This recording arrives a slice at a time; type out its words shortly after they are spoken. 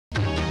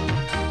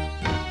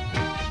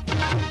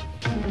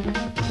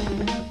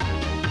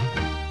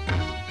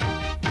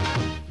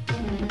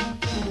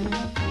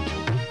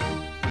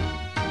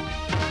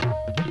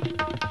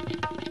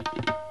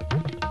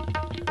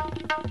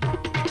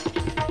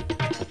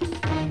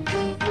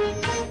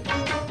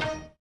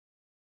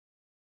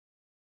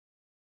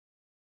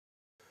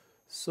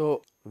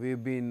So, we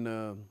have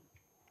been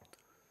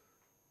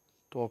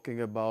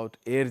talking about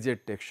air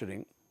jet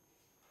texturing,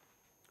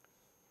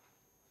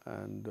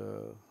 and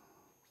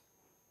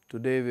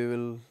today we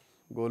will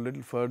go a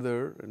little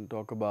further and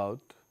talk about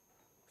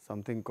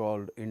something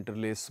called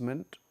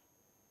interlacement,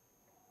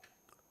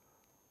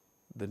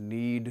 the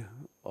need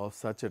of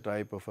such a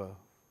type of a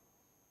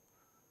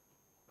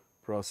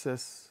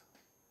process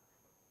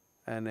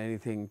and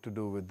anything to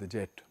do with the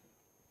jet.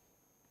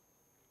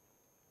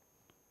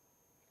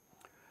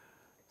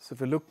 So,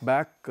 if you look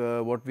back,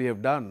 what we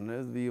have done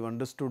is we have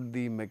understood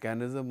the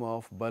mechanism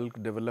of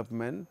bulk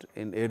development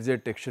in air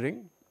jet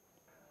texturing,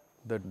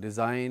 the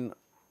design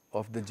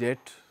of the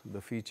jet, the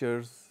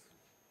features,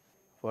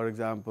 for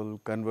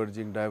example,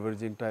 converging,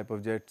 diverging type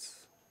of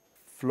jets,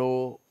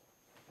 flow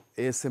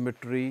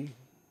asymmetry,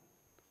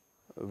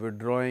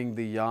 withdrawing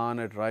the yarn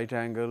at right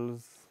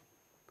angles,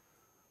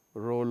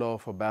 roll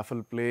of a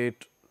baffle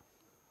plate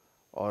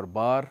or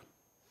bar,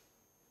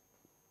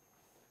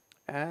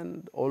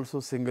 and also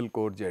single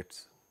core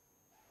jets.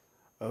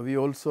 We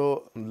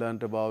also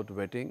learnt about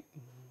wetting,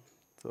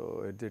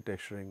 so air jet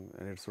texturing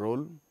and its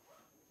role,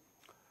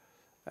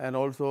 and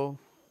also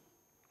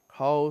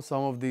how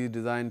some of these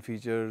design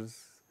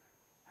features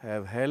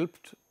have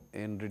helped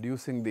in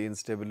reducing the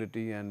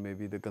instability and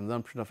maybe the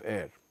consumption of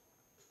air.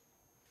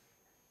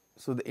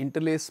 So, the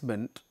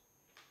interlacement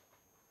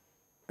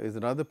is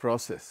another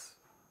process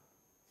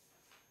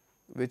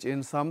which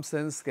in some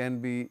sense can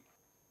be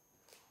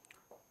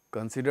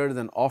considered as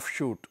an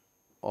offshoot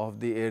of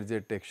the air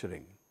jet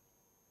texturing.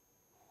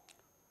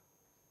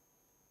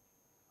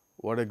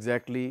 What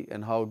exactly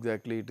and how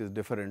exactly it is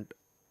different,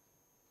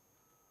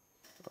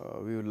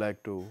 we would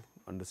like to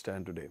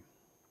understand today.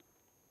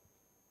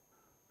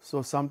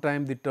 So,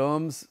 sometimes the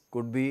terms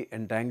could be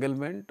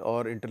entanglement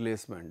or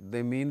interlacement,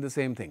 they mean the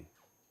same thing.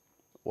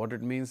 What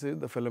it means is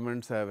the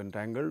filaments have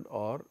entangled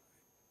or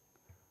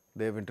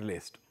they have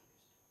interlaced.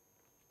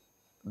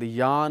 The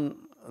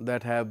yarn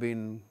that have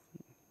been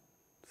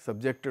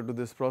subjected to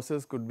this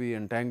process could be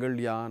entangled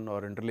yarn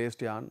or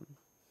interlaced yarn,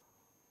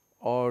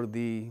 or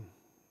the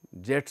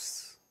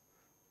jets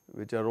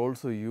which are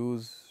also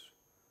used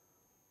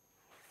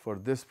for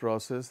this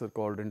process are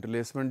called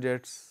interlacement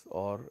jets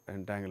or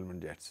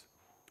entanglement jets.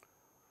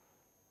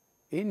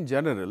 In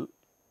general,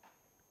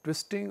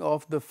 twisting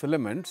of the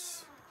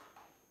filaments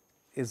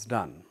is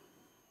done.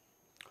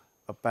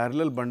 A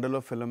parallel bundle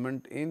of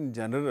filament in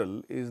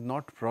general is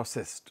not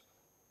processed,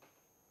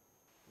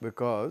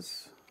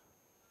 because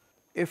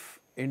if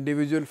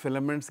individual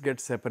filaments get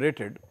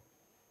separated,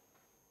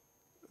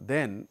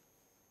 then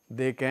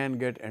they can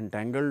get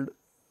entangled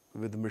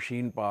with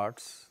machine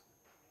parts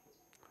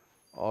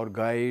or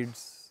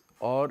guides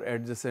or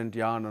adjacent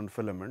yarn on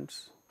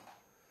filaments,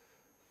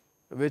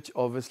 which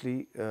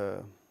obviously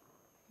is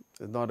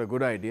not a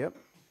good idea.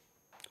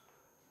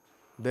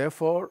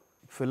 Therefore,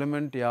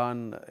 filament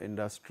yarn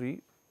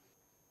industry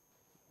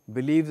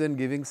believes in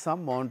giving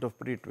some amount of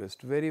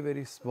pre-twist,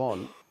 very small,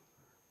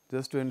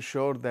 just to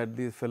ensure that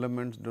these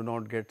filaments do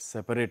not get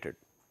separated,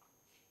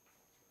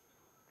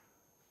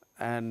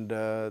 and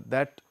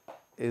that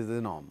is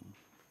the norm.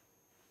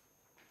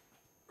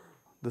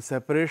 The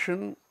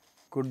separation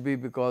could be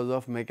because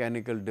of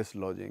mechanical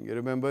dislodging. You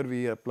remember,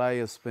 we apply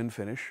a spin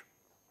finish,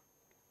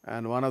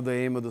 and one of the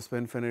aim of the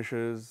spin finish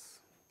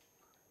is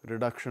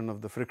reduction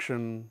of the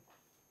friction,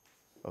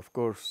 of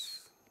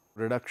course,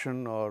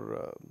 reduction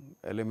or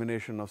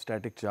elimination of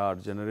static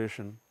charge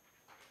generation,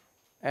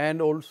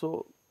 and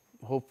also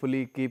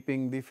hopefully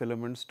keeping the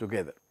filaments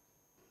together.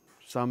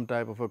 Some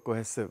type of a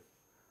cohesive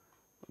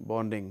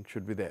bonding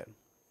should be there.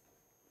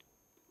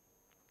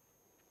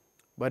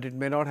 But it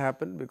may not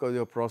happen because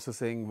you are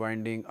processing,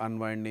 winding,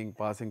 unwinding,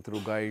 passing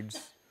through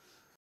guides,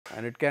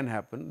 and it can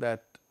happen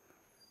that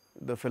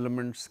the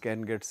filaments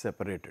can get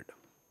separated.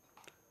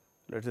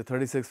 Let us say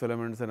 36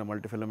 filaments in a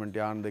multifilament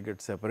yarn, they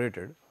get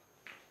separated,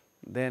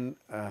 then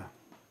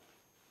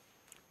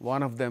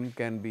one of them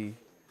can be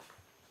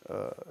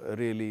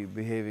really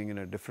behaving in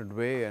a different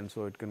way, and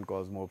so it can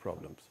cause more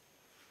problems.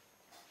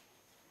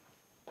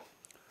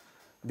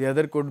 The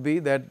other could be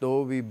that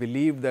though we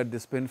believe that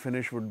the spin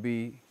finish would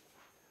be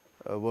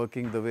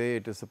working the way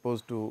it is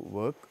supposed to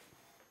work,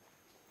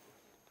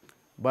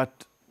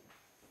 but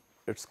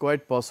it is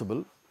quite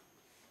possible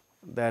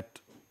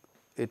that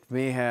it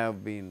may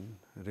have been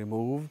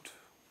removed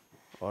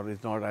or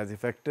is not as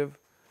effective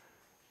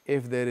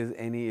if there is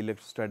any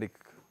electrostatic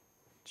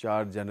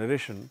charge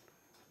generation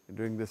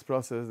during this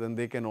process, then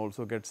they can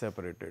also get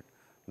separated.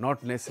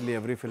 Not necessarily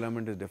every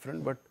filament is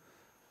different, but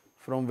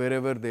from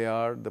wherever they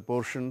are, the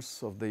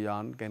portions of the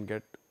yarn can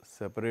get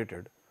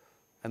separated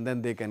and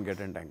then they can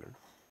get entangled.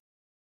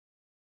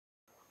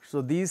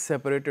 So, these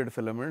separated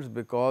filaments,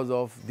 because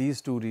of these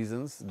two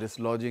reasons,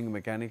 dislodging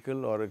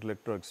mechanical or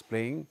electro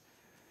splaying,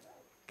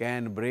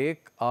 can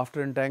break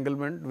after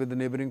entanglement with the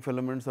neighboring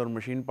filaments or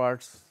machine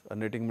parts, a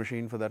knitting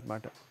machine for that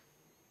matter,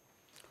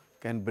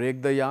 can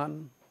break the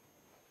yarn.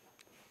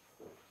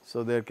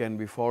 So, there can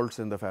be faults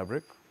in the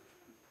fabric,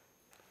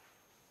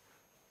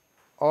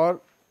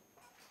 or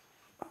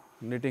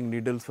knitting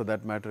needles for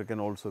that matter can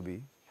also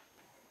be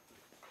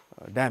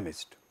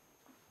damaged.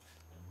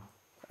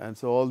 And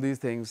so all these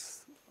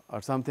things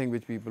are something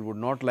which people would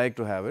not like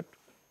to have it,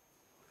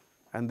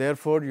 and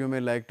therefore you may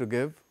like to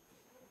give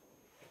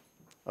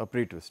a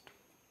pre-twist.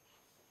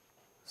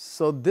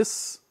 So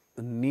this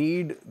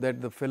need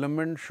that the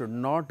filament should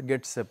not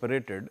get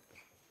separated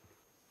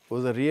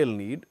was a real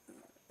need,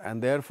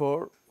 and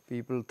therefore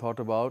people thought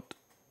about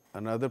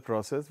another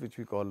process which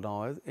we call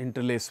now as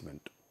interlacement.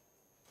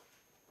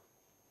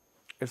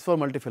 It's for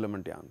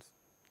multi-filament yarns.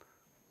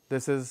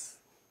 This is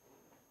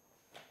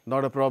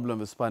not a problem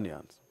with spun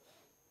yarns.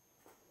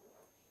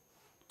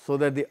 So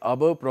that the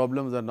above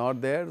problems are not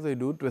there, so you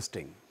do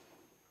twisting.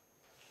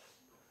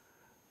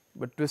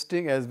 But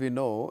twisting, as we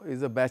know,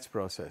 is a batch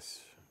process.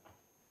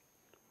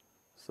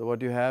 So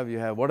what you have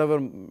whatever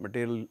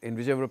material in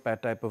whichever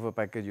type of a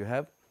package you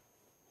have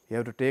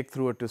to take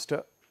through a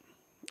twister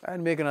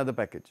and make another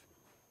package.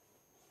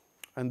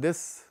 And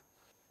this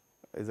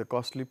is a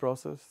costly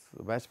process,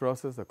 a batch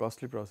process, a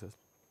costly process.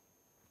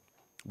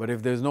 But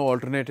if there is no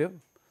alternative,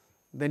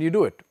 then you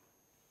do it.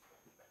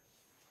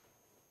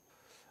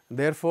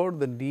 Therefore,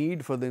 the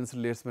need for the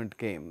interlacement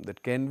came,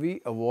 that can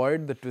we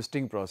avoid the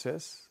twisting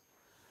process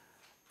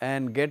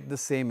and get the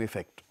same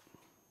effect,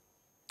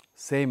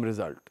 same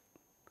result,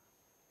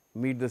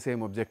 meet the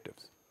same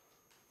objectives.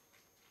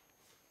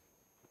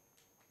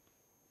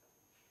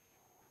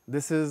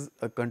 This is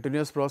a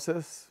continuous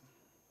process,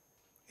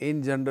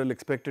 in general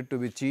expected to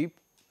be cheap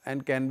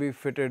and can be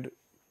fitted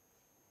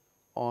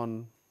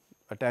on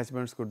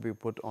attachments, could be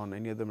put on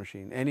any other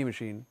machine, any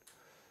machine,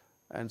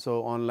 and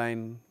so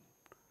online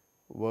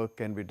work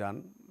can be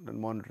done and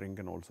monitoring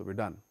can also be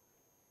done.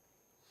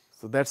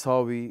 So that is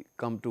how we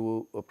come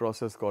to a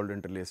process called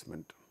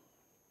interlacement.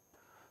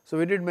 So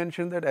we did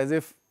mention that as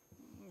if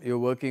you are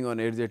working on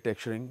edge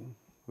texturing,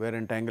 where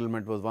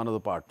entanglement was one of the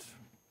parts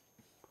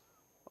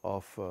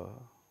of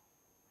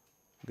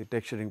the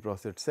texturing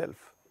process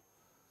itself.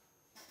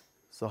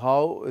 So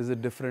how is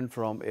it different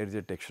from edge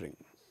texturing?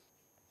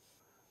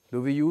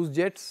 Do we use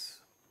jets?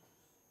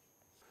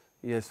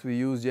 Yes, we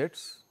use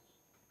jets.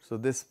 So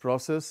this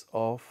process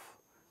of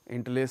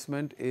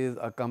interlacement is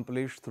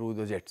accomplished through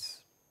the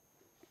jets.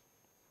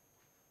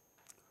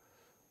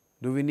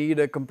 Do we need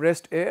a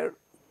compressed air?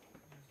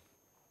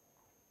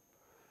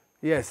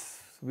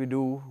 Yes, we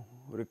do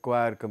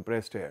require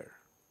compressed air.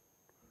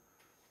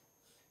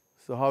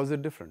 So how is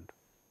it different?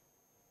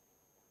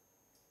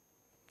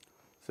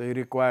 So you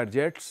require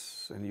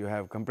jets and you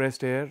have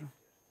compressed air.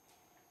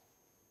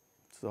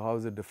 So how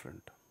is it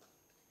different?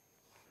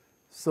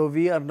 So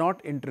we are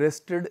not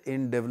interested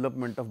in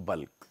development of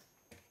bulk.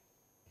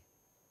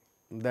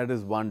 That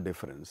is one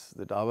difference,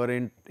 that our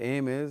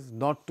aim is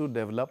not to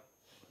develop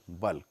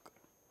bulk.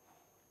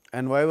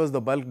 And why was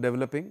the bulk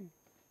developing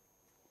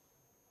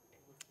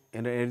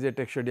in an edge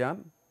textured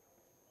yarn?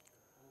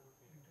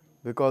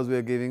 Because we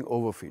are giving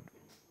overfeed.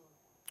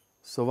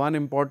 So one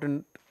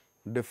important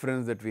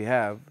difference that we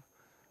have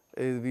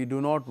is we do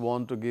not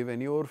want to give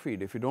any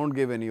overfeed. If you do not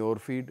give any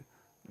overfeed,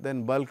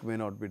 then bulk may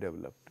not be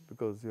developed,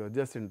 because you are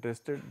just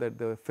interested that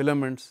the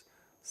filaments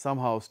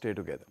somehow stay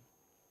together.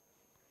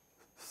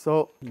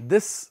 So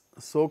this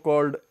so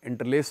called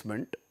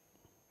interlacement,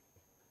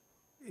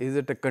 is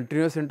it a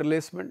continuous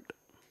interlacement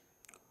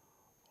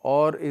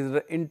or is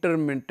it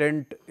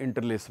intermittent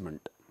interlacement?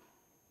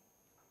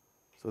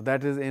 So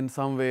that is in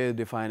some way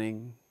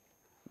defining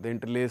the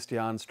interlaced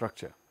yarn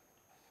structure.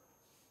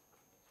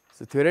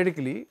 So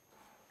theoretically,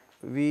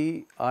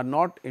 we are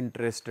not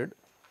interested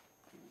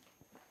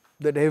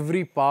that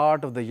every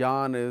part of the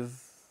yarn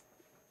is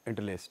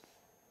interlaced.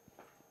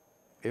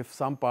 If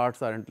some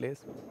parts are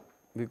interlaced,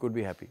 we could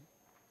be happy.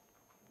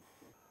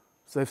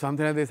 So if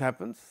something like this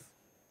happens,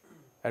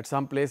 at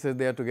some places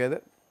they are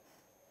together,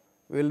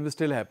 we will be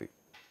still happy.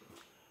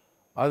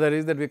 Other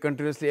is that we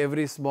continuously,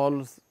 every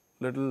small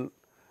little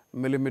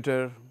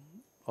millimeter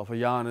of a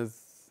yarn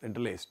is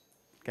interlaced,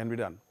 can be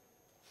done.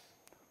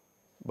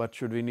 But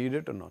should we need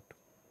it or not?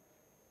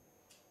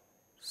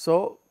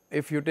 So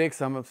if you take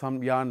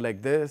some yarn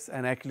like this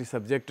and actually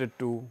subject it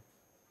to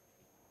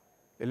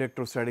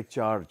electrostatic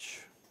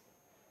charge,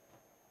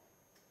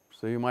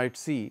 so you might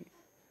see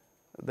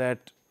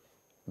that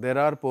there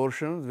are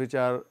portions which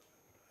are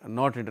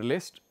not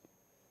interlaced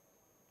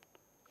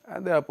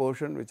and there are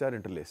portions which are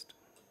interlaced.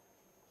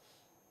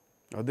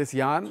 Now this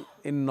yarn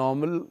in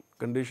normal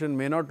condition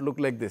may not look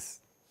like this,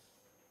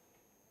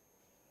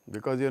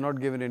 because you are not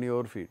given any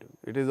overfeed.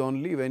 It is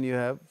only when you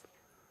have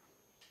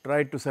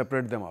tried to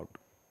separate them out,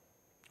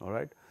 all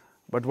right.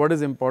 But what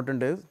is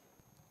important is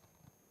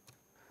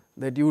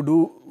that you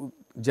do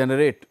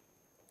generate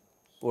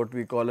what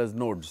we call as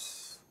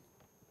nodes.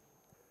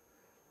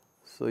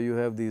 So you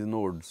have these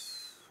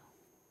nodes.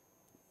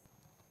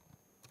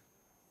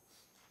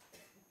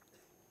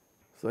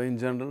 So in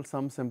general,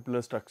 some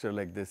simpler structure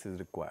like this is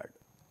required.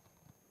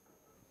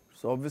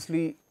 So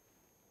obviously,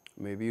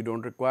 maybe you do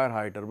not require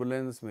high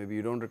turbulence, maybe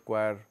you do not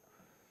require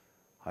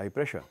high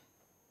pressure.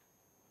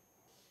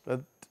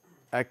 But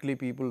actually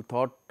people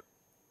thought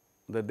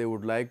that they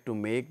would like to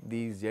make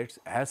these jets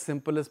as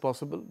simple as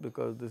possible,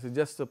 because this is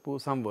just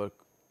some work.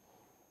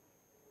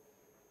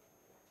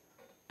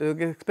 It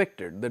is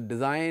expected that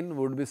design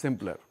would be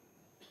simpler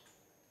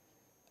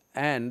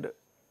and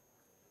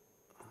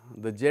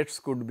the jets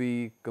could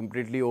be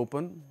completely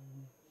open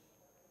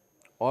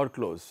or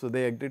closed. So,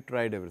 they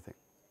tried everything.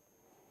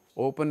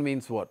 Open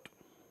means what?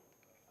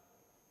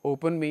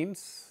 Open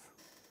means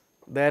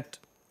that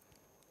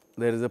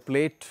there is a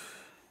plate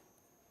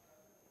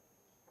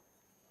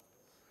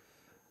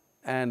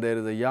and there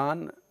is a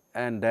yarn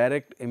and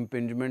direct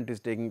impingement is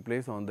taking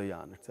place on the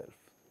yarn itself.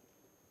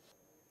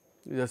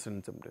 Just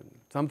in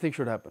something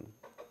should happen.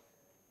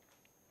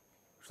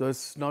 So, it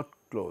is not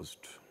closed.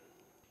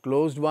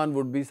 Closed one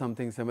would be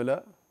something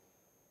similar,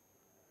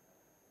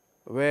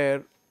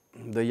 where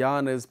the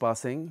yarn is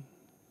passing,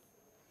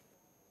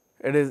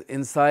 it is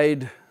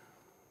inside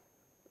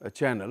a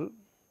channel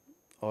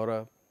or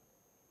a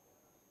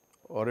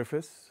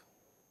orifice.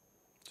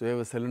 So, you have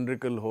a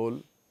cylindrical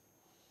hole,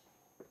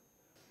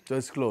 so it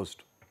is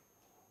closed,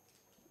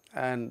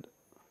 and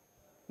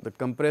the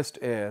compressed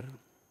air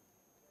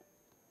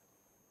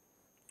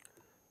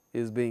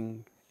is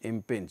being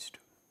impinged.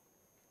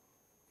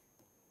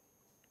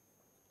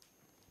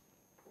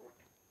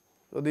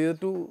 So, these are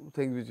two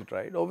things which you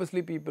tried.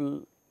 Obviously,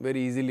 people very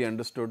easily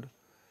understood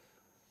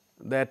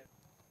that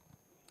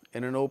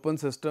in an open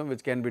system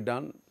which can be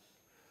done,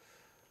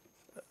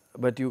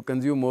 but you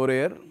consume more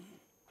air,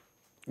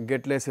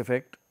 get less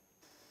effect,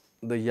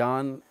 the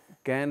yarn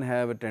can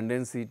have a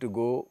tendency to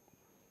go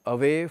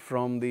away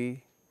from the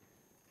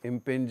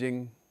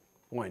impinging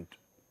point,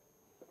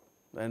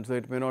 and so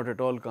it may not at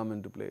all come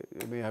into play.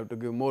 You may have to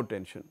give more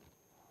tension.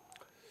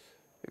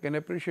 You can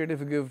appreciate if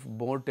you give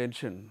more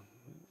tension,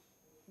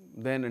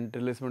 then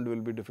interlacement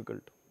will be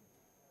difficult.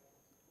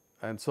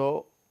 And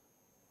so,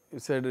 you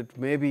said it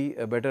may be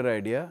a better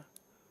idea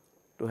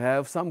to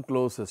have some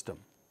closed system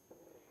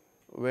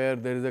where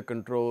there is a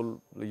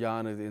control, the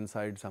yarn is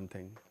inside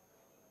something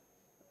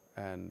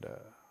and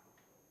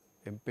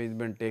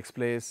impingement takes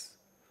place,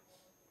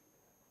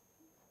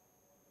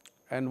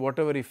 and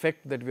whatever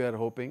effect that we are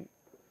hoping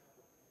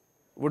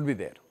would be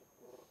there.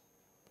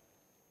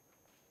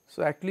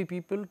 So, actually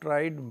people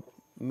tried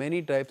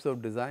many types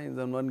of designs,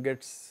 and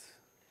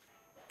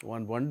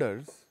one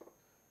wonders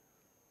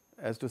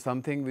as to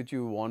something which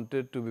you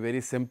wanted to be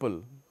very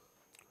simple,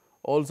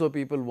 also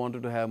people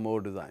wanted to have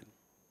more design.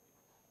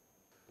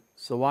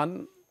 So,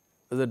 one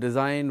is a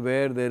design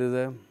where there is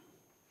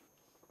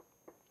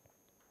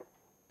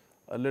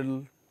a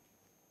little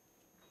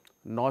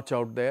notch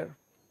out there.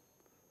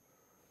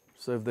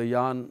 So, if the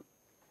yarn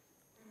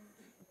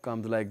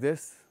comes like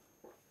this,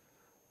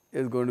 it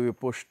is going to be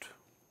pushed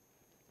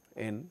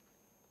in.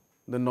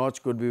 The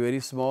notch could be very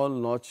small,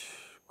 notch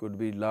could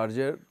be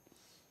larger.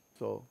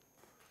 So,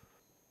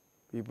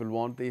 people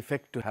want the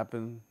effect to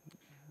happen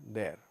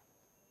there.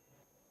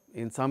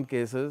 In some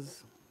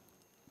cases,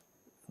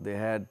 they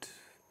had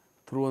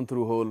through and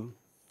through hole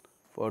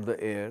for the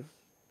air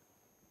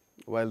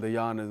while the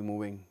yarn is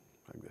moving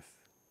like this.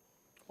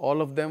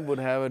 All of them would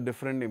have a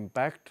different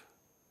impact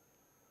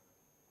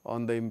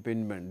on the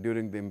impingement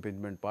during the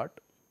impingement part,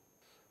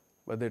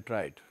 but they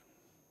tried.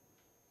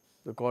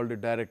 They called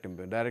it direct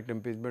impingement. Direct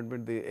impingement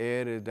means the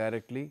air is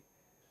directly,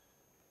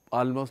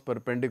 almost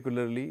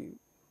perpendicularly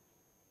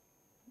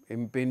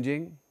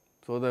impinging,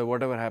 so that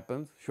whatever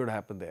happens should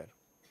happen there.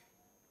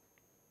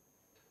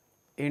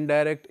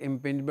 Indirect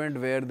impingement,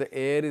 where the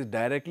air is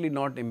directly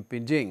not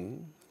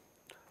impinging,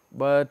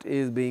 but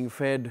is being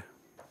fed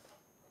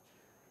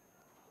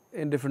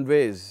in different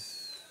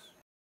ways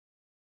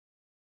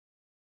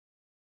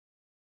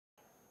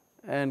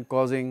and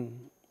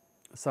causing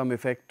some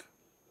effect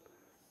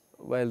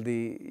while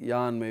the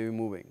yarn may be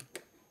moving.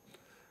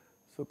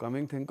 So,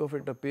 coming think of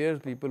it, appears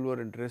people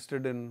were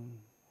interested in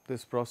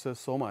this process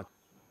so much,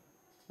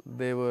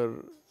 they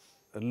were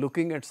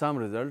looking at some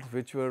results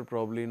which were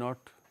probably not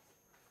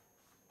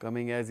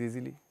coming as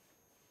easily.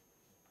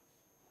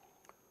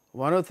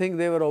 One of the things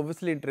they were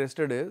obviously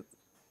interested is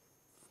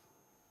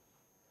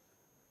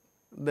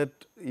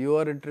that you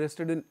are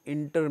interested in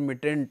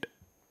intermittent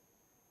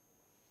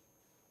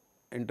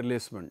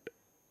interlacement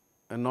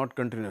and not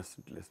continuous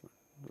interlacement.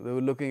 They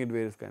were looking at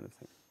various kind of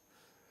things.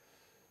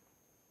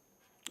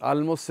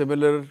 Almost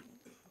similar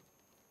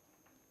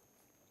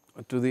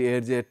to the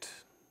airjet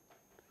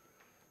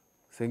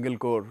single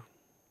core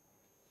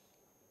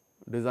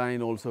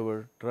design also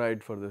were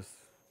tried for this.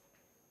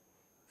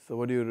 So,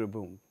 what do you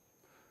remove?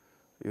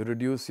 You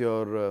reduce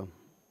your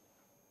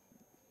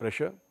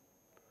pressure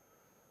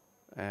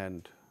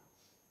and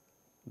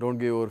do not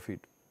give overfeed,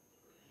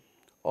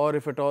 or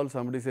if at all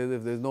somebody says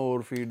if there is no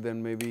overfeed,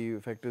 then maybe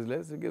effect is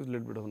less, it gives a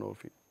little bit of an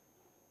overfeed.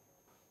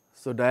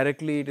 So,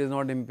 directly it is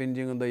not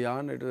impinging on the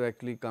yarn, it is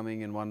actually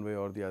coming in one way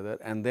or the other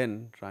and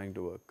then trying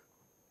to work.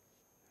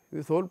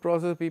 This whole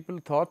process, people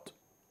thought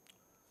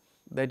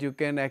that you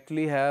can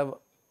actually have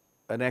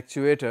an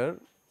actuator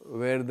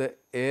where the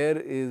air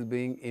is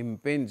being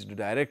impinged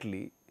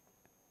directly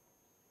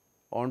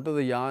onto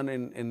the yarn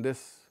in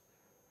this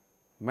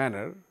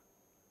manner,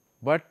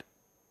 but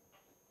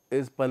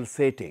is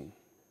pulsating.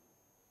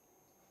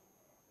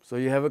 So,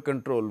 you have a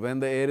control. When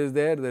the air is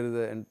there is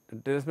an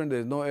interlacement, there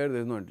is no air,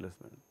 there is no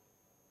interlacement.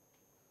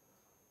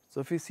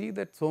 So, if you see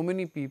that so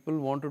many people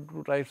wanted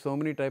to try so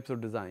many types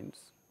of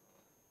designs,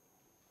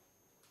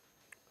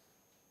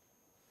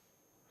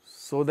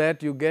 so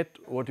that you get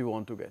what you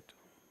want to get.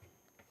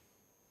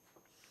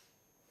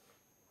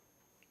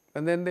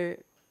 And then they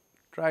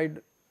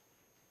tried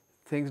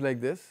things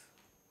like this.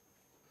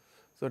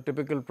 So,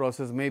 typical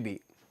process may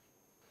be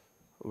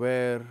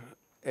where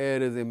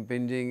air is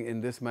impinging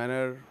in this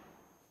manner,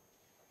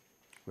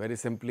 very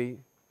simply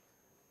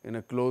in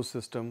a closed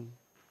system,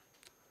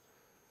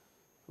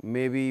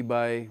 maybe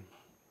by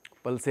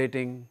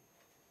pulsating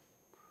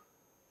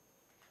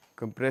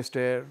compressed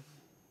air.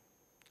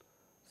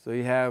 So,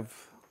 you have,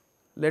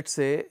 let us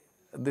say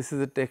this is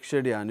a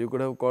textured yarn, you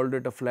could have called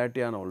it a flat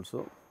yarn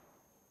also.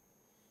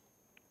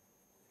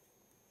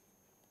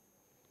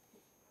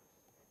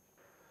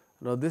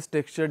 Now, this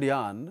textured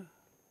yarn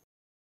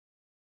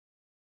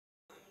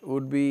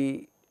would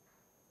be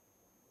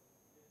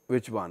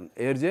which one,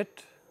 air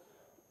jet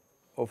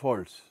or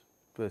false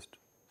twist?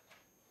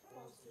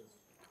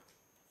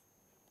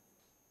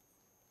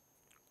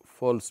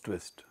 False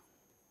twist.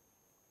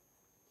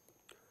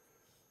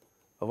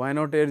 Why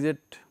not air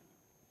jet?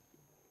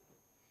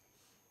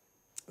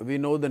 We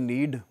know the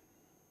need.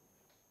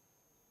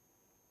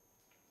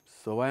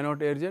 So, why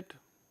not air jet?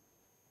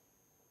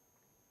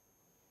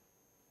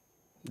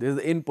 This is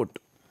the input.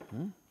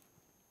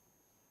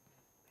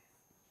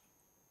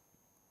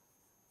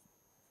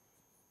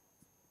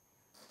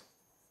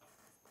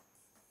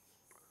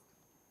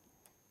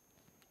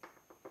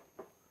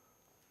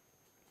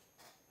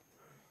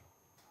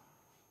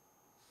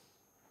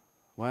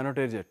 Why not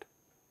air jet?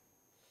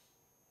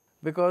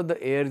 Because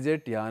the air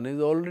jet yarn is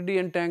already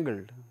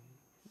entangled.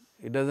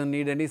 It does not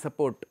need any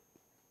support.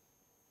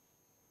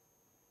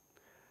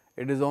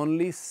 It is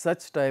only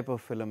such type of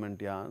filament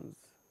yarns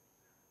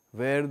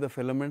where the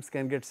filaments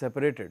can get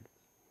separated.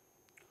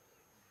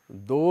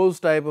 Those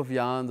type of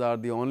yarns are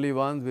the only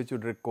ones which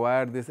would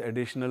require this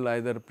additional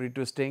either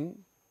pre-twisting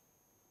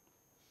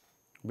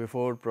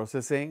before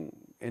processing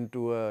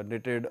into a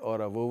knitted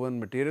or a woven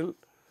material,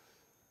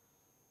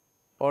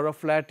 or a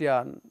flat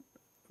yarn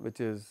which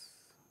is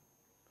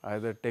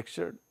either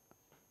textured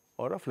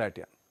or a flat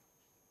yarn.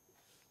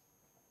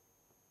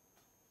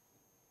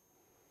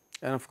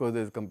 And of course,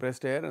 there is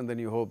compressed air, and then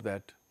you hope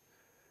that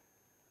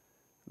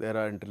there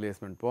are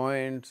interlacement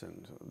points,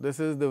 and so this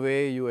is the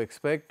way you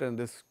expect, and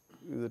this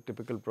is a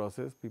typical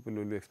process people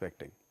will be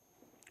expecting.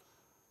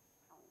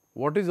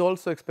 What is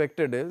also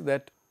expected is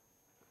that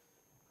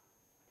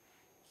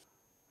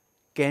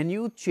can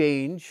you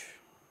change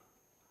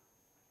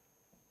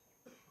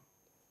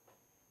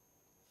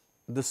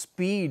the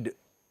speed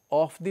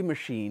of the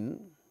machine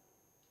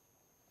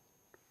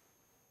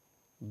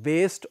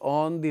based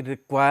on the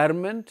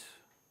requirement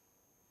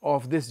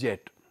of this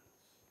jet.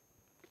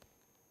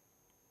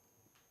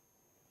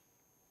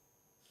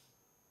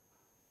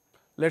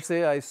 Let us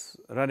say I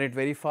run it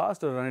very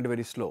fast or run it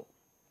very slow,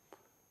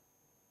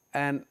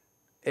 and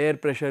air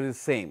pressure is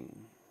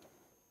same,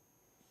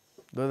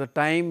 though the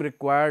time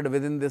required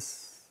within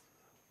this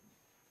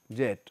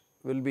jet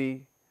will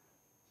be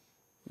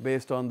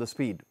based on the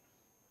speed.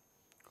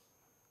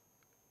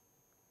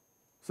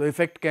 So,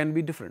 effect can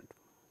be different.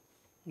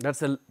 That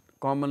is a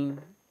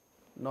common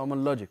normal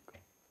logic.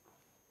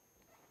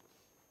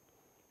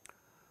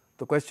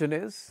 The question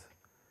is,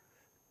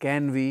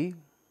 can we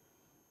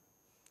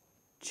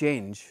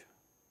change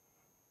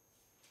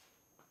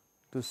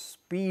the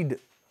speed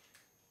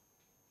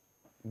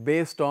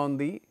based on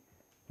the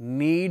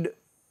need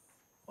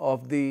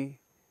of this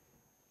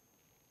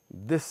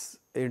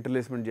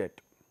interlacement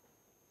jet?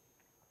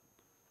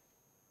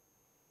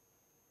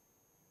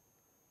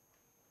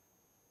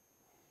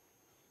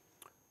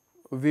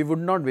 We would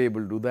not be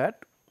able to do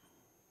that,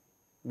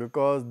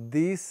 because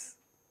this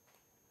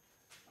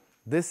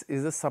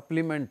is a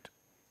supplement,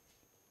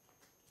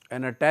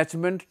 an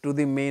attachment to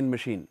the main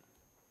machine.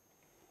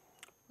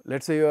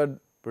 Let us say you are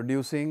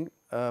producing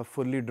a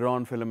fully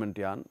drawn filament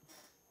yarn.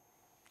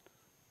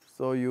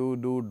 So, you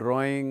do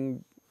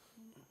drawing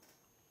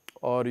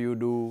or you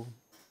do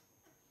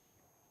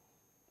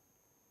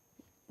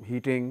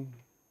heating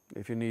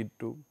if you need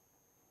to,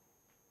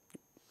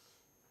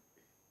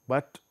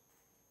 but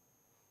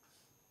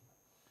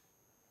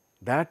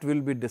that will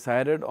be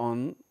decided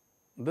on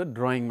the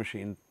drawing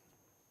machine.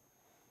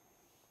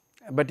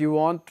 But you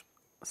want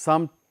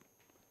some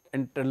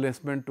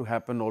interlacement to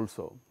happen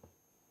also.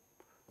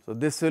 So,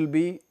 this will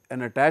be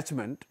an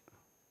attachment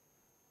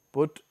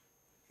put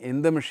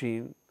in the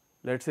machine,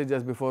 let us say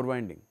just before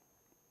winding.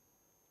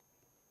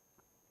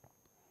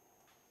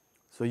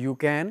 So, you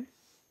can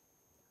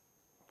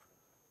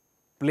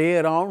play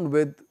around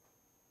with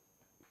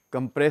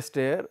compressed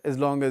air as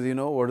long as you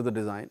know what is the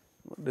design.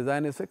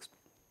 Design is fixed,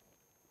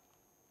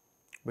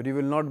 but you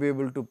will not be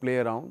able to play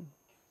around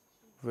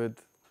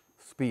with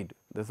speed.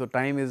 So,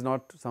 time is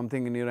not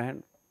something in your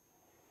hand,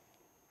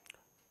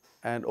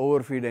 and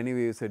overfeed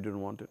anyway you said you do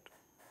not want it.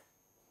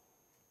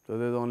 So,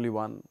 there is only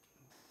one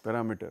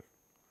parameter,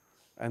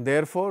 and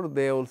therefore,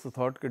 they also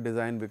thought that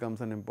design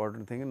becomes an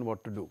important thing in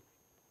what to do.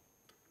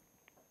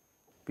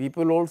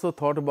 People also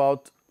thought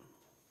about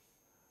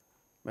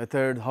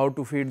method how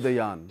to feed the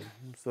yarn.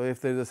 So,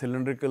 if there is a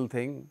cylindrical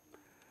thing,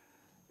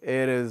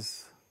 air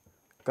is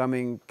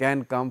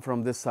can come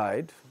from this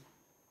side.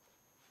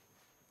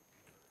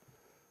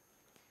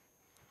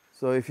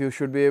 So, if you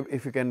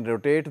can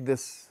rotate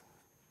this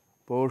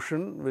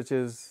portion which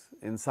is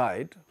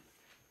inside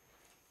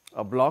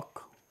a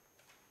block,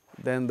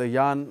 then the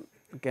yarn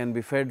can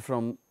be fed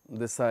from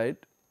this side,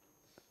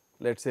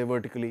 let us say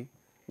vertically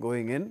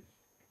going in,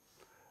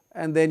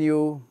 and then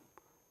you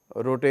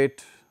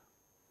rotate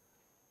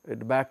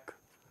it back,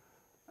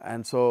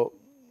 and so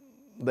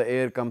the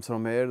air comes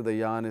from here, the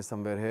yarn is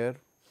somewhere here.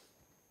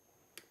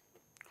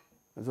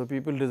 And so,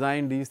 people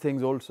designed these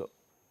things also,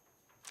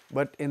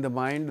 but in the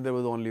mind there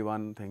was only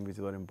one thing which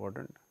was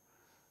important,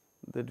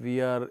 that we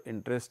are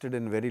interested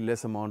in very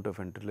less amount of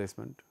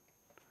interlacement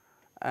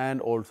and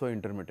also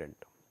intermittent.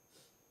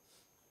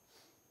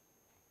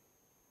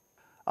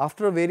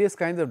 After various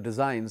kinds of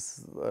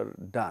designs were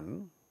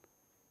done,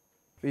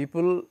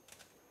 people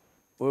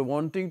were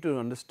wanting to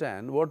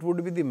understand what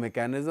would be the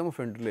mechanism of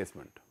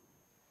interlacement.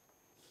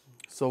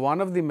 So,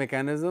 one of the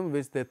mechanism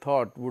which they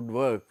thought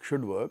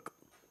should work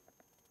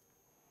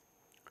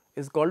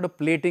is called a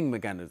plating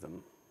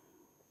mechanism.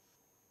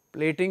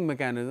 Plating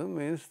mechanism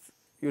means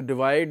you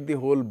divide the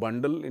whole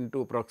bundle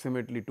into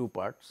approximately 2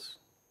 parts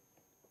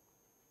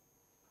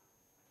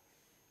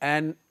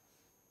and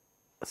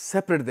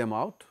separate them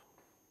out,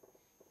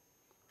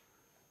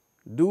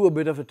 do a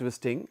bit of a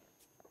twisting,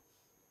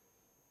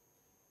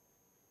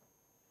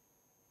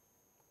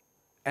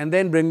 and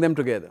then bring them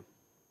together.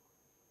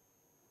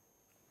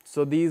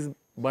 So, these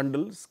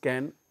bundles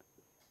can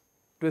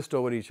twist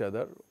over each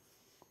other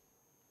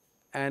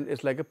and it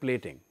is like a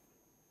plating.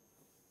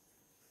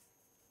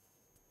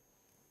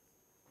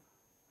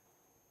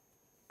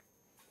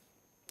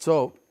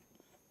 So,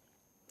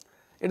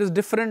 it is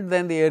different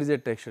than the air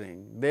jet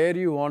texturing. There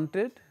you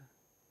wanted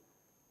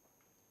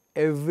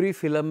every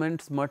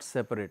filament much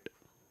separate.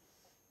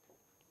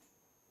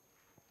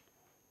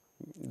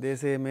 They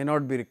say may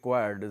not be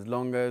required as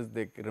long as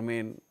they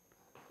remain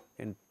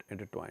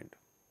intertwined.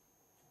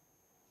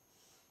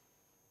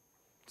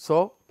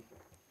 So,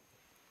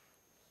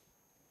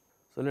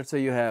 let us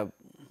say you have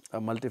a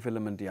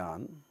multifilament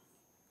yarn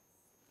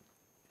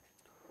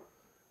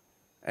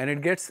and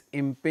it gets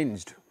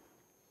impinged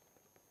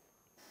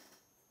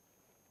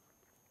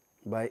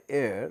by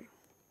air,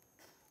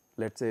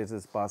 let us say it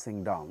is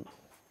passing down,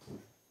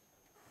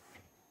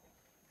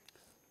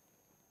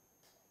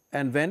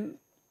 and when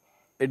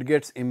it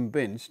gets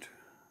impinged,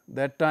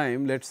 that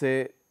time let us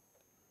say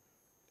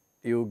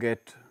you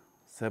get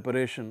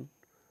separation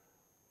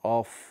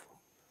of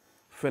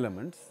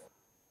filaments,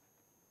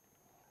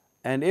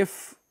 and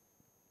if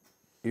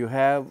you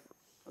have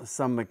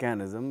some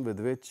mechanism with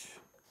which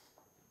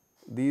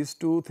these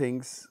two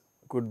things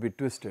could be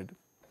twisted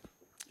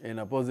in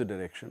opposite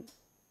direction,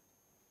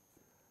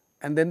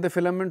 and then the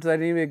filaments are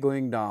anyway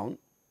going down,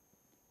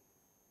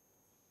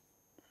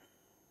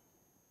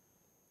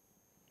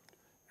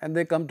 and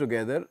they come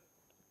together,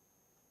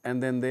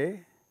 and then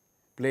they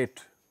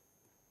plate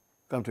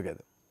come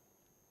together,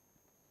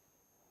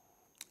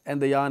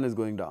 and the yarn is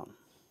going down.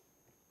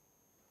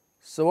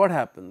 So, what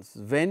happens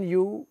when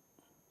you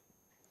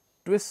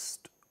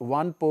twist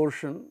one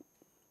portion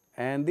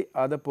and the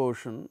other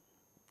portion?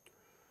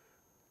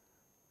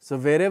 So,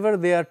 wherever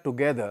they are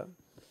together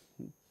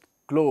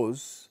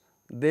close,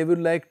 they would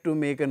like to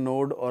make a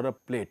node or a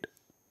plate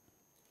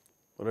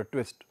or a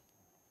twist.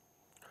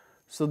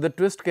 So, the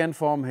twist can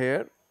form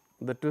here,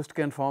 the twist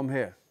can form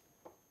here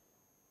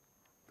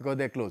because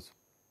they are close.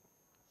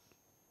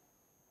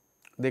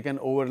 They can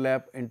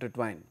overlap,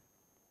 intertwine.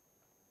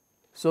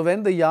 So,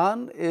 when the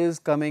yarn is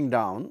coming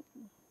down,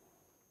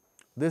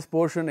 this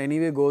portion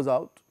anyway goes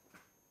out,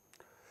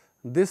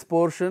 this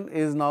portion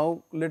is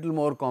now little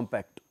more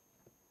compact.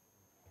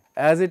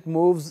 As it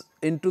moves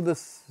into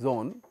this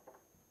zone,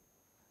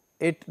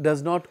 it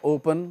does not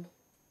open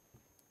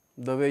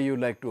the way you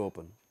like to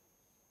open.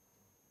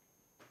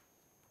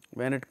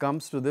 When it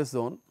comes to this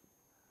zone,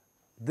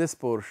 this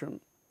portion,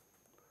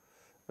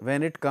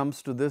 when it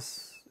comes to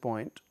this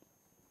point,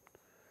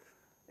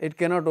 it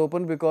cannot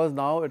open because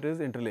now it is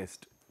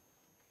interlaced.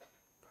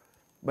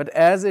 But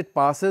as it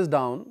passes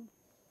down,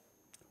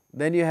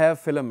 then you have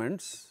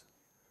filaments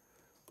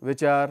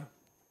which are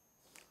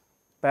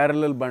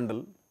parallel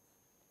bundle,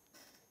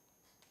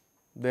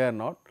 they are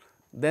not,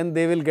 then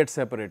they will get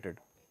separated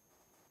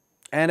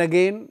and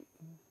again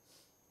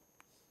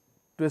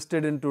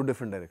twisted in 2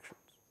 different directions.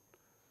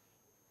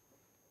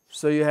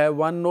 So, you have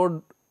one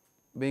node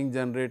being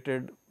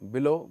generated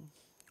below,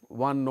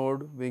 one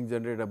node being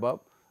generated above,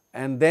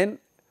 and then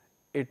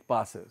it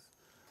passes.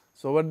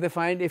 So, what they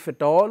find, if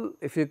at all,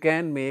 if you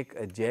can make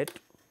a jet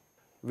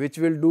which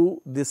will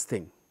do this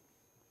thing,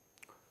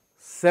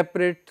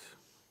 separate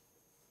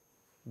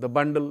the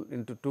bundle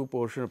into 2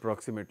 portions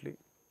approximately,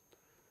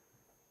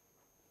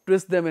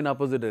 twist them in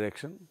opposite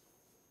direction,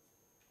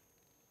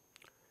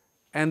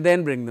 and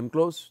then bring them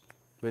close,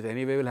 which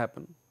anyway will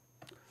happen.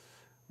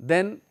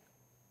 Then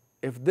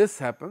if this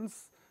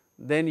happens,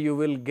 then you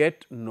will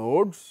get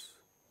nodes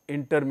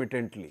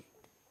intermittently.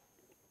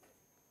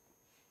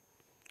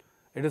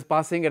 It is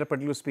passing at a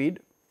particular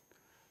speed.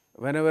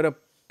 Whenever a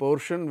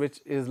portion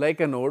which is like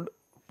a node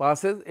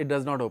passes, it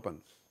does not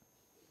open,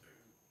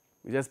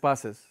 it just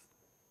passes.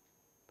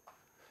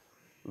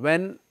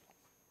 When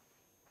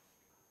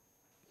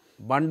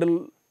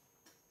bundle,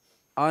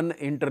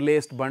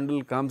 uninterlaced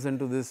bundle comes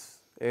into this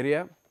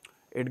area,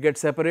 it gets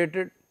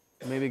separated,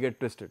 maybe get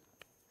twisted,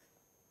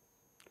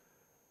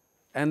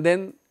 and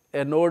then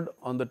a node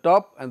on the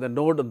top and the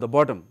node on the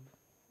bottom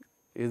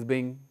is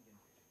being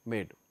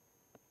made,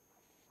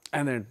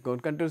 and then it goes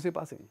continuously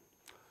passing.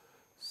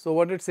 So,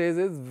 what it says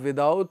is,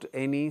 without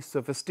any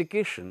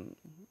sophistication,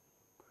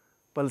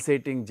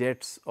 pulsating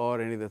jets or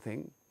any other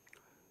thing,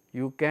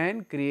 you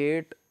can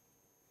create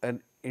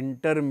an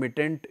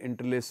intermittent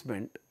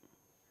interlacement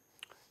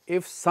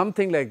if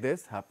something like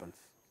this happens.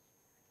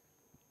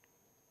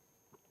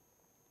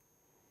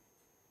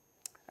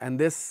 And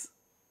this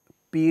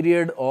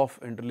period of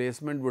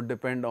interlacement would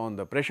depend on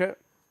the pressure,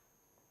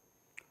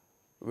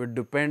 would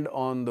depend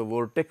on the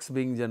vortex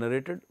being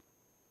generated,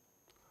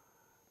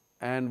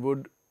 and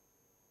would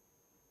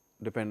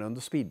depend on the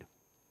speed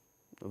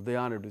of the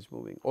yarn it is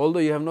moving, although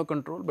you have no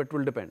control, but it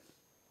will depend.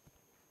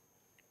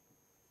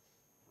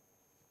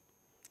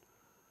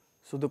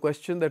 So, the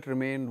question that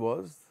remained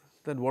was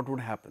that what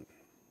would happen?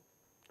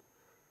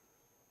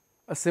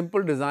 A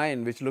simple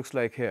design which looks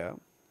like here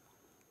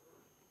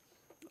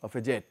of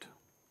a jet,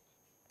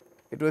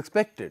 it was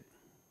expected,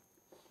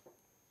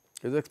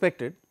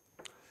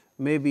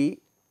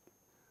 maybe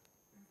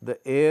the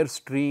air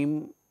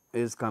stream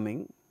is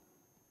coming,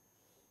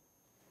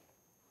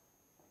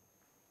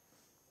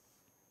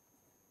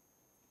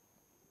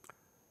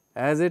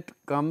 as it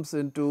comes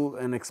into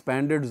an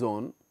expanded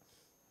zone,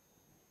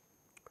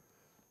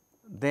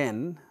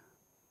 then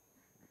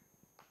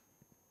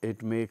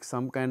it makes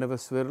some kind of a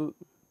swirl,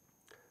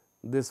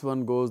 this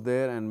one goes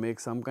there and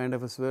makes some kind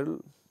of a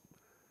swirl,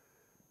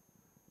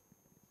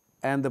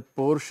 and the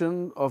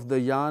portion of the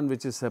yarn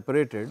which is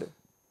separated,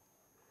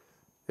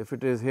 if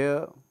it is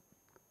here,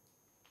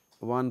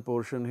 one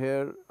portion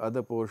here,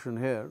 other portion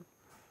here,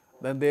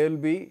 then they will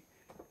be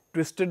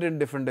twisted in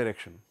different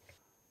direction,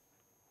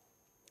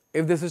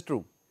 if this is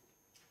true,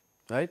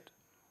 right.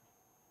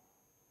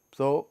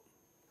 So,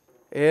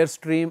 air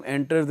stream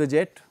enters the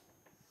jet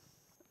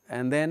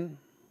and then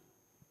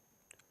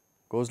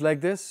goes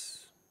like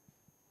this,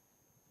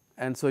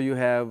 and so you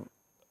have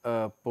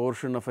a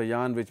portion of a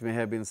yarn which may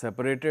have been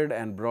separated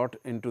and brought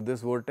into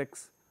this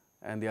vortex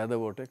and the other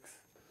vortex,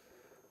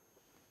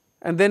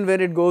 and then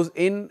when it goes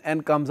in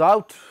and comes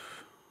out,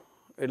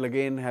 it will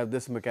again have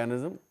this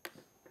mechanism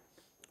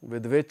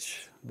with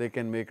which they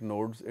can make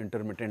nodes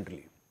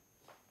intermittently.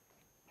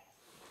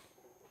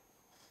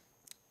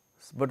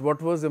 But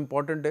what was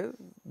important is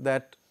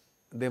that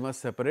they must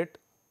separate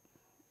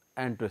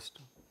and twist.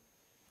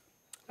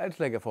 It is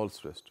like a false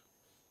twist,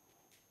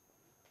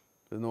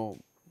 there is no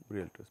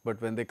real twist,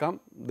 but when they come,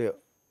 they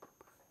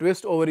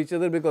twist over each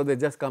other because they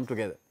just come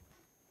together.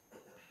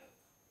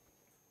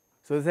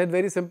 So, they said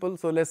very simple,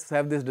 so let us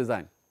have this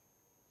design.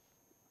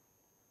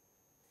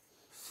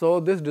 So,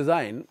 this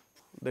design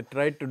they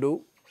tried to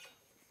do,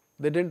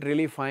 they did not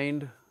really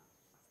find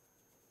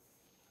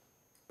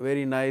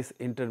very nice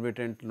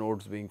intermittent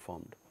nodes being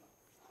formed.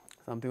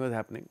 Something was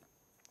happening,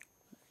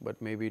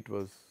 but maybe it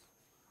was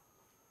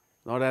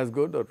not as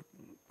good or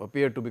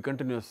appeared to be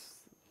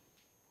continuous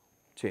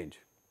change,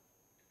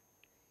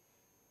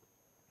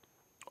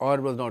 or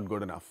it was not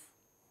good enough.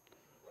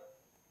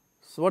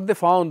 So, what they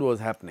found was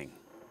happening.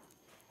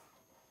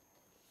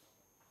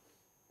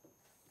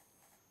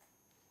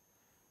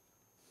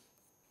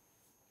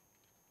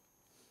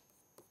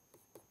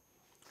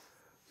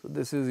 So,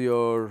 this is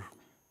your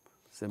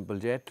simple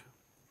jet.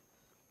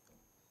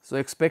 So,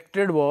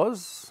 expected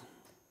was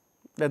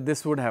that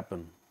this would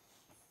happen,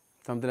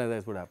 something like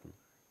this would happen.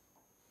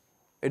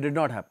 It did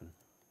not happen.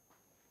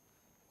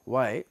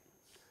 Why?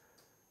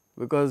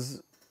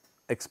 Because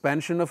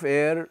expansion of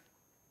air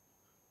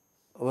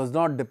was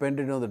not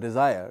dependent on the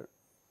desire,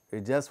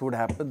 it just would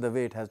happen the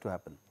way it has to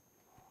happen.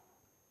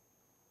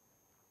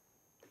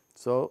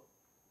 So,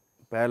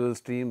 parallel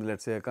streams, let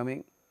us say, are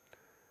coming,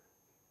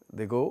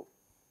 they go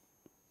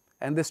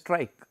and they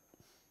strike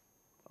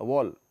a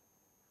wall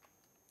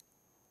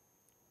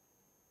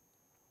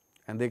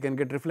and they can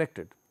get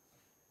reflected.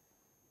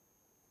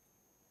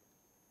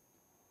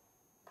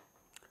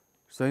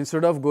 So,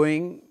 instead of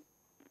going,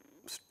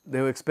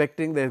 they were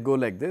expecting they go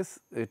like this,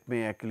 it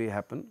may actually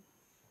happen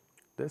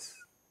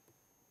this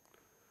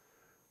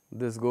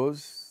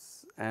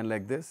goes and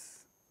like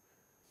this.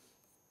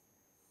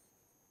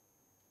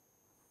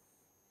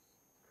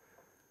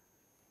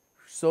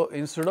 So,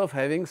 instead of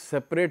having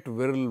separate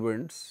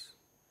whirlwinds,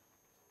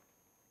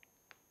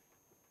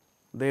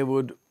 they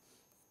would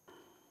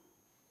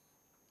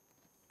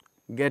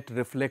get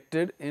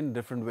reflected in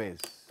different ways,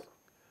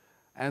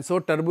 and so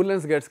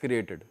turbulence gets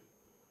created.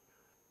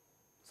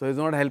 So, it is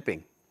not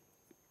helping.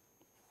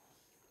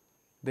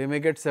 They may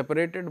get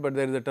separated, but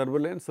there is a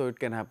turbulence, so it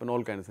can happen,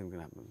 all kinds of things can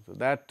happen. So,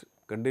 that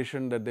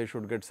condition that they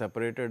should get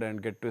separated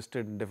and get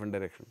twisted in different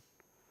direction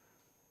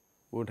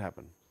would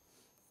happen.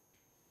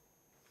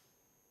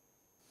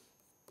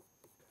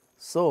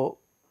 So,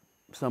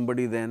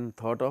 somebody then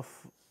thought of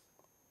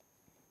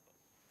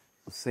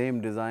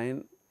same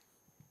design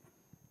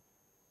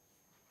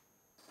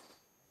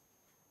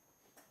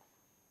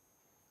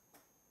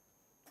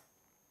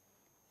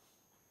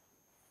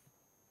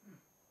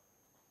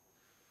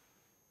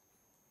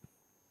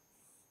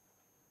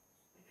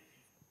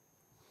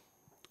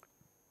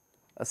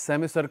a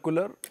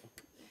semicircular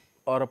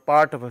or a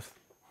part of a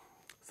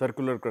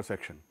circular cross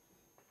section,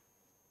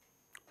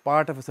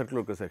 part of a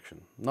circular cross section,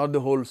 not the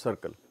whole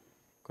circle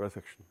cross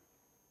section.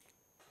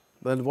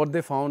 Then what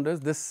they found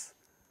is this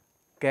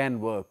can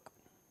work,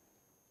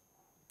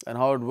 and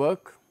how it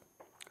work,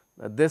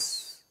 that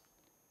this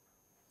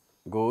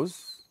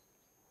goes,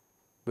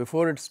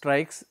 before it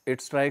strikes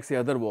the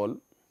other wall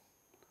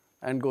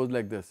and goes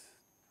like this.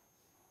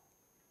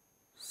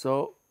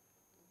 So,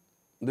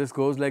 this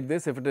goes like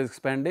this, if it is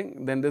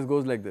expanding, then this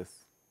goes like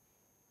this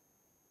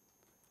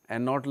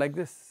and not like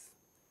this.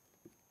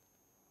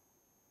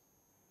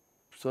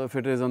 So, if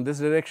it is on this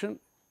direction,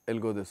 it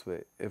will go this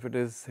way, if it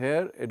is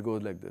here, it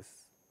goes like this.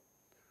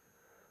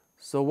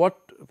 So,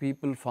 what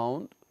people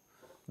found,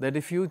 that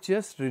if you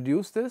just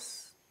reduce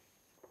this,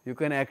 you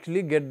can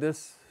actually get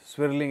this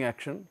swirling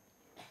action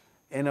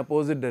in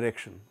opposite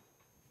direction.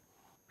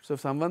 So, if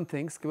someone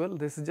thinks, well,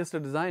 this is just a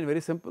design,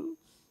 very simple,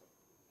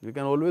 you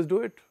can always do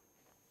it,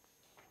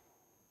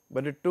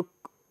 but it took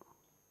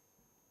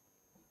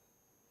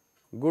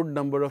good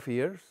number of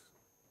years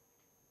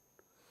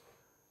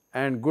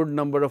and good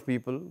number of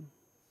people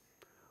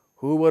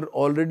who were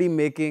already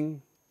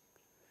making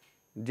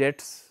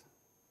jets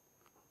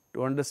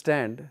to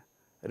understand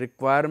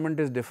requirement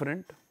is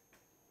different,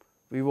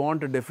 we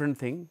want a different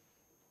thing,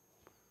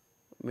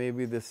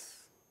 maybe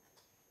this.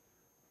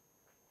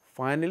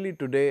 Finally,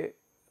 today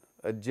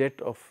a jet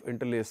of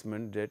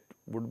interlacement jet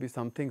would be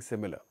something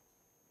similar.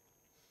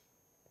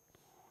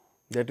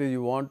 That is,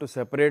 you want to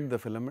separate the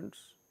filaments,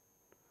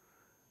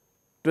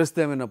 twist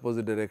them in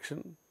opposite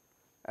direction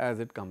as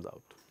it comes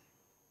out.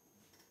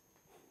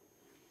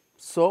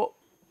 So,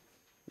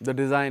 the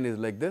design is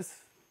like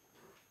this,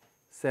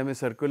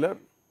 semicircular,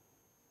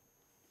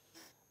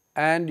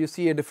 and you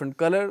see a different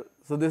color.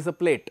 So, this is a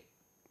plate.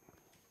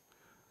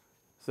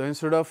 So,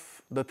 instead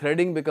of the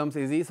threading becomes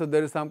easy, so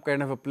there is some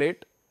kind of a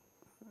plate,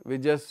 we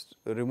just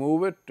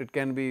remove it, it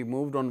can be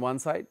moved on one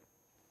side,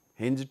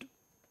 hinged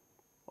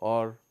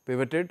or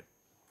pivoted,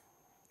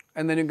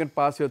 and then you can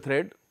pass your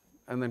thread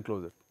and then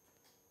close it.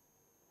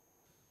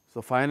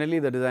 So, finally,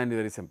 the design is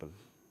very simple.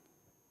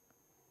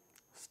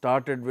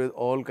 Started with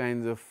all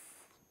kinds of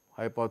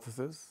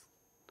hypotheses,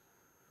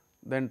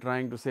 then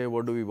trying to say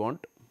what do we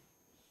want,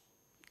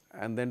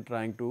 and then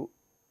trying to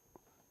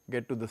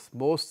get to this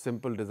most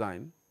simple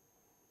design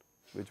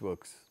which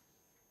works.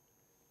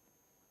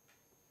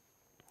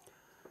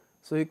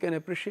 So, you can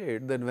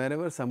appreciate that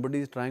whenever somebody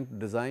is trying to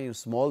design a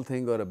small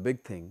thing or a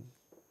big thing,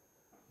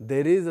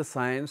 there is a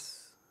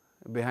science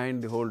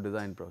behind the whole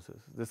design process.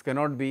 This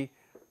cannot be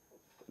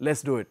let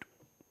us do it.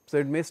 So,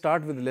 it may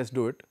start with let us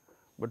do it,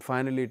 but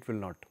finally it will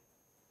not.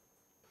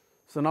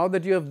 So, now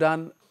that you have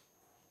done,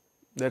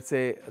 let us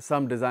say,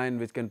 some design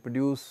which can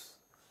produce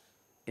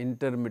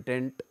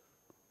intermittent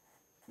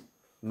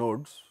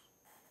nodes,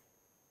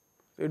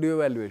 you do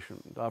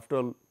evaluation after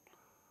all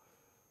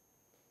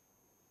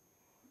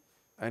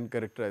and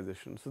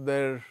characterization. So,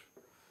 there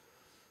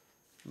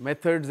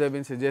methods have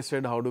been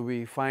suggested, how do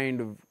we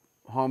find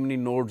how many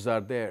nodes are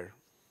there.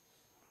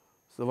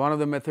 So, one of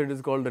the method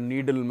is called the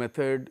needle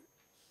method,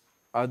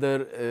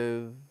 other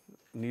is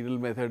needle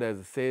method, as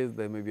it says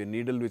there may be a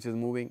needle which is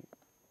moving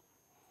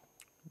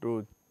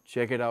to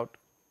check it out.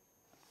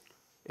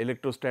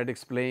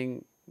 Electrostatics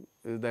playing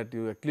is that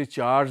you actually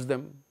charge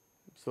them,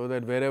 so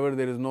that wherever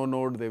there is no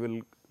node they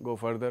will go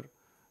further,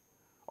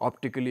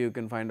 optically you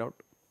can find out.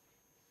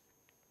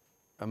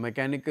 A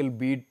mechanical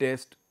bead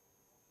test,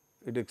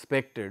 it is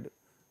expected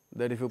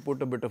that if you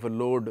put a bit of a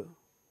load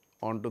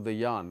onto the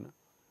yarn,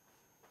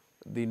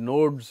 the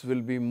nodes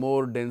will be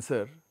more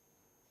denser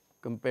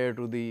compared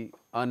to the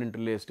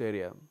uninterlaced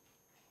area.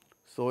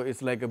 So, it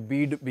is like a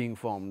bead being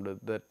formed,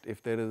 that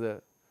if there is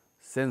a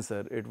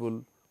sensor, it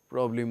will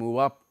probably move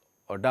up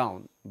or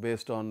down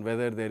based on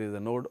whether there is a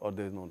node or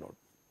there is no node.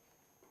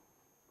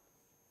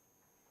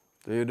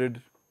 So, you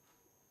did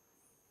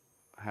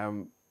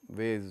have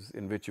ways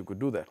in which you could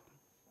do that.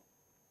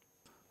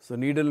 So,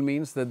 needle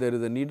means that there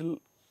is a needle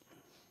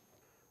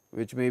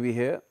which may be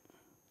here.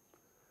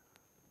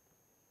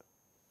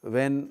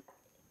 When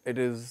it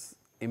is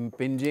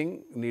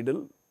impinging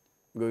needle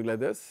going like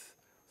this,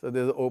 so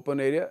there is an open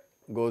area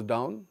goes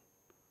down,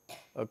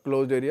 a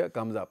closed area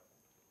comes up.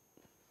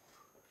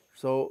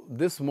 So,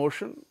 this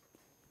motion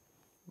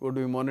would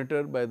be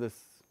monitored by this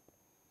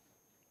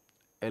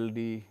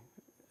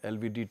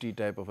LVDT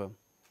type of a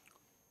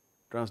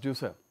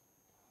transducer,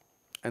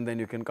 and then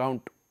you can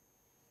count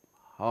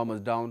how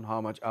much down, how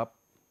much up,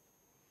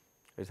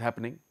 It is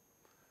happening.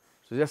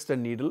 So, just a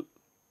needle,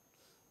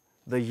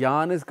 the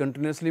yarn is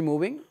continuously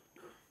moving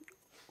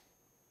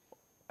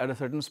at a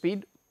certain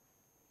speed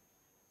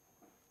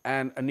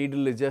and a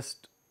needle is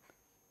just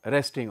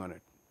resting on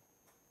it.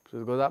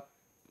 So, it goes up,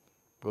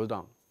 goes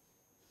down.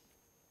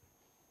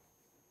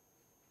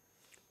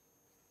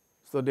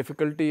 So,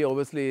 difficulty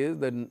obviously is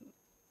that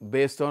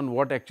based on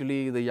what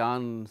actually the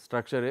yarn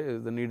structure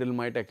is, the needle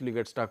might actually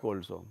get stuck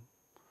also,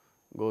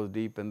 goes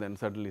deep and then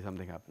suddenly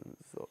something happens.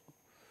 So,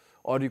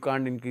 or you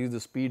can't increase the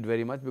speed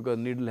very much because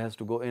needle has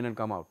to go in and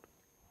come out,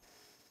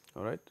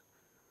 all right.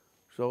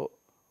 So,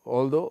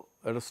 although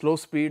at a slow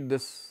speed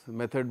this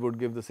method would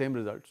give the same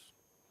results,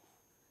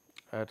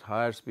 at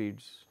higher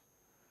speeds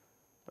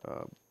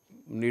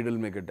needle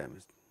may get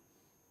damaged,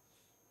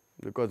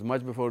 because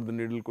much before the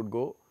needle could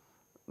go,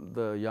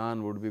 the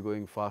yarn would be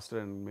going faster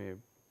and may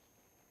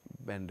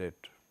bend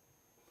it.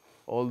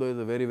 Although it is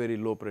a very, very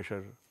low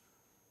pressure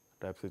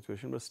type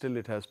situation, but still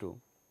it has to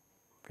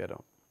get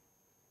on.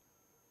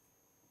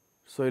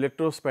 So,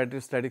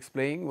 electrostatic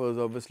splaying was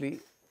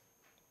obviously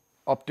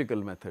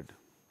optical method.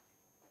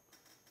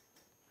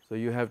 So,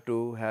 you have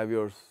to have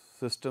your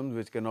systems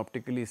which can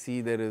optically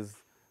see there is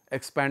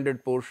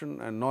expanded portion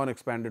and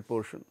non-expanded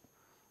portion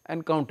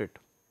and count it.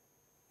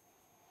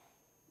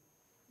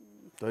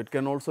 So, it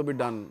can also be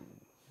done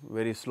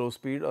very slow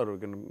speed or you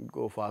can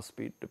go fast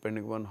speed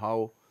depending upon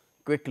how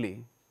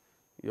quickly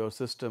your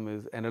system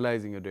is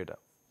analyzing your data.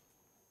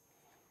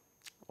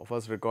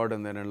 First record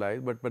and then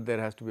analyze, but there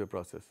has to be a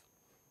process.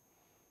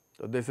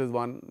 So, this is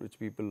one which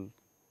people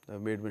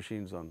have made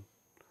machines on.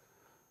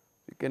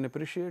 You can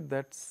appreciate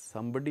that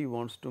somebody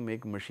wants to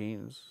make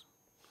machines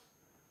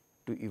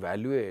to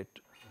evaluate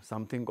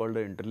something called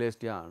an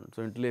interlaced yarn.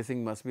 So,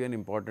 interlacing must be an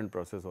important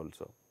process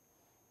also.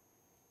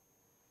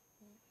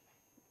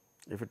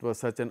 If it was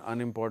such an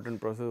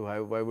unimportant process,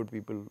 why would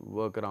people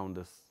work around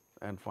this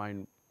and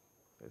find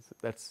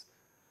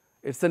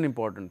it's an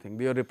important thing.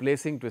 We are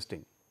replacing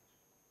twisting.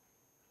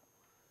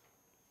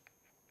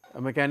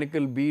 A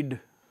mechanical bead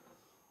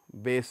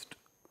based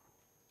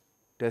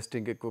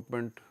testing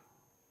equipment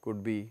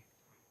could be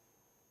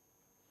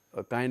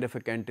a kind of a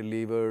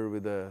cantilever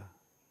with a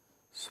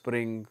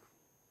spring,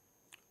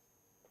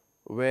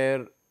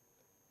 where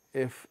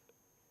if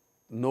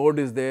node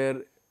is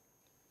there,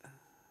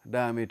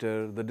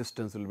 diameter, the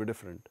distance will be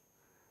different.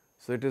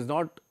 So, it is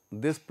not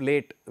this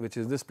plate, which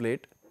is this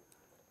plate,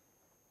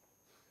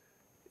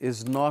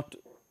 is not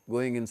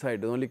going inside,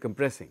 it is only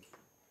compressing.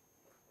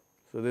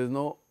 So, there is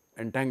no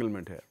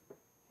entanglement here.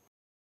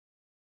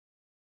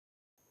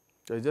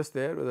 So, it is just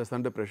there with a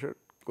under pressure,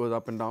 goes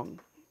up and down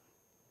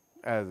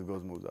as it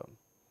moves down,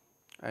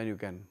 and you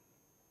can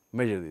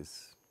measure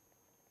this.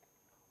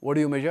 What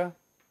do you measure?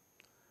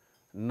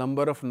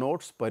 Number of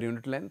nodes per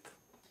unit length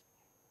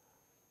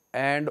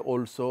and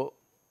also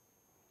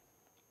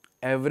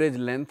average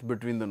length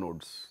between the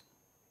nodes.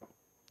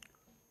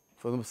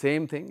 For the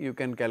same thing you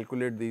can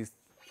calculate these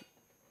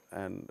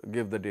and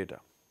give the data.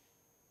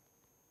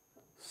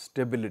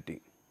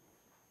 Stability.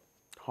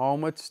 How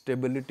much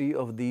stability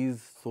of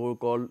these so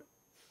called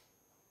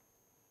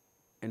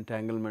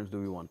entanglements do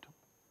we want?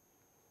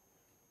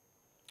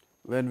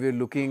 When we are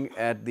looking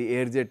at the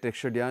air jet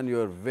textured yarn, you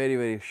are very,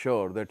 very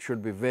sure that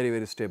should be very,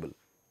 very stable.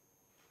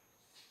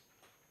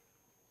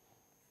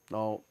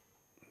 Now,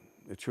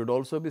 it should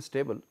also be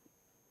stable,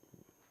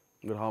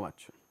 but how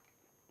much?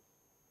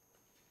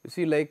 You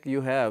see, like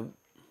you have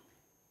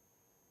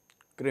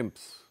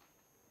crimps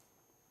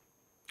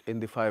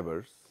in the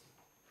fibers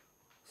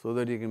so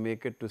that you can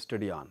make it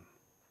twisted yarn.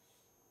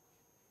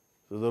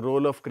 So, the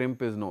role of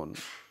crimp is known,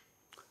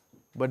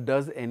 but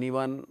does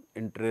anyone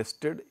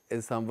interested,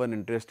 is someone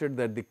interested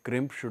that the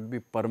crimp should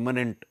be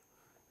permanent,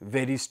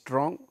 very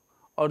strong,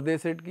 or they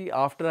said ki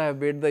after I have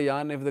made the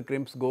yarn, if the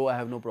crimps go, I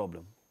have no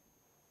problem.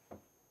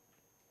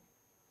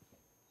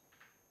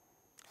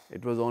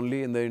 It was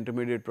only in the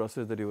intermediate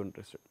process that you were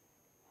interested.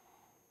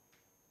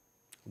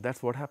 That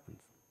is what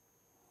happens.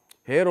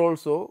 Here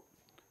also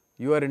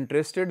you are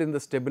interested in the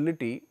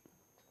stability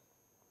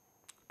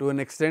to an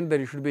extent that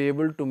you should be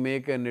able to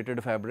make a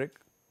knitted fabric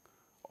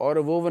or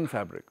a woven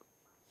fabric.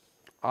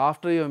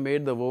 After you have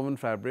made the woven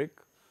fabric,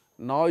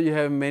 now you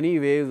have many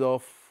ways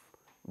of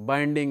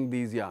binding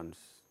these yarns,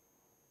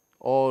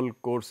 all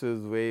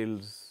courses,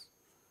 veils,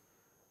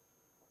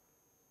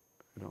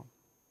 you know.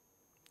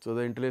 So,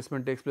 the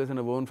interlacement takes place in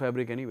a woven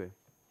fabric anyway.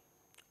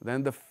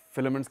 Then the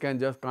filaments can't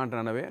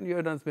run away and you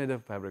have done made the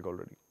fabric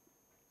already.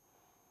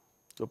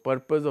 So,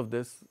 purpose of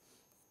this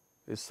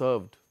is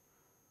served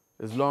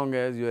as long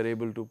as you are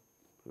able to,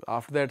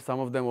 after that some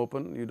of them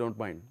open, you do not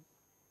mind.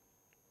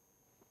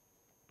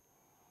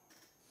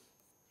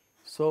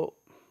 So,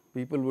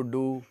 people would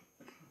do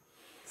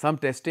some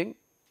testing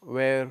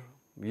where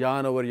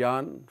yarn over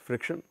yarn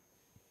friction,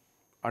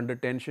 under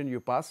tension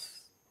you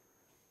pass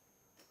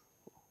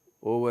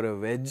over a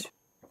wedge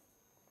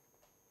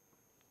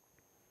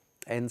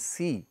and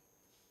see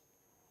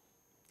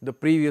the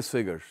previous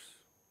figures,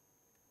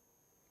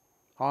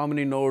 how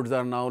many nodes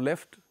are now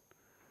left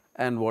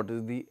and what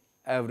is the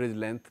average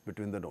length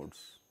between the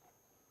nodes.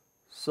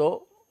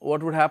 So,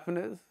 what would happen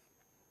is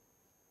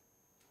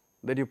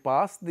that you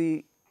pass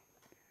the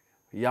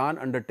yarn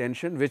under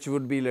tension, which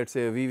would be, let us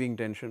say, a weaving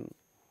tension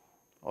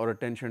or a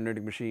tension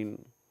knitting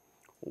machine,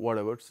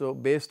 whatever. So,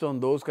 based on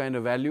those kind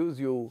of values,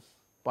 you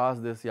pass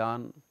this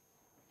yarn,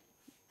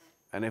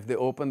 and if they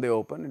open,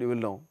 you will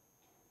know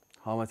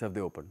how much have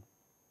they opened.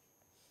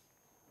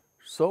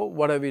 So,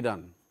 what have we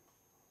done?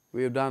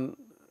 We have done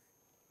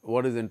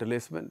what is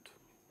interlacement,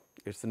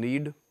 its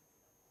need,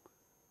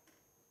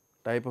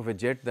 type of a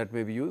jet that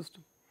may be used,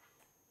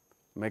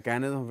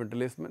 mechanism of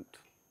interlacement,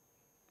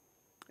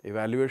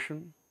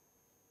 evaluation.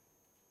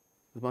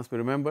 It must be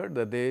remembered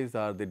that these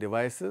are the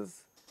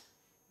devices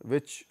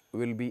which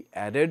will be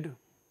added,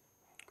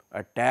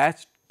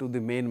 attached to the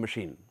main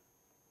machine,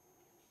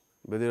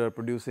 whether you are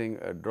producing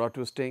a draw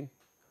twisting,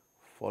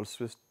 false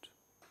twist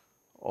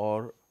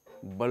or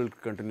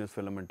bulk continuous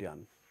filament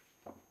yarn,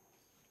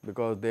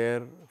 because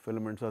their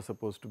filaments are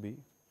supposed to be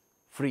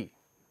free.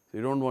 So,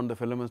 you do not want the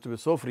filaments to be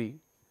so free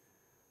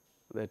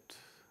that it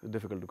is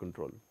difficult to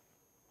control.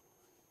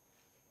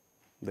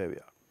 There we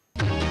are.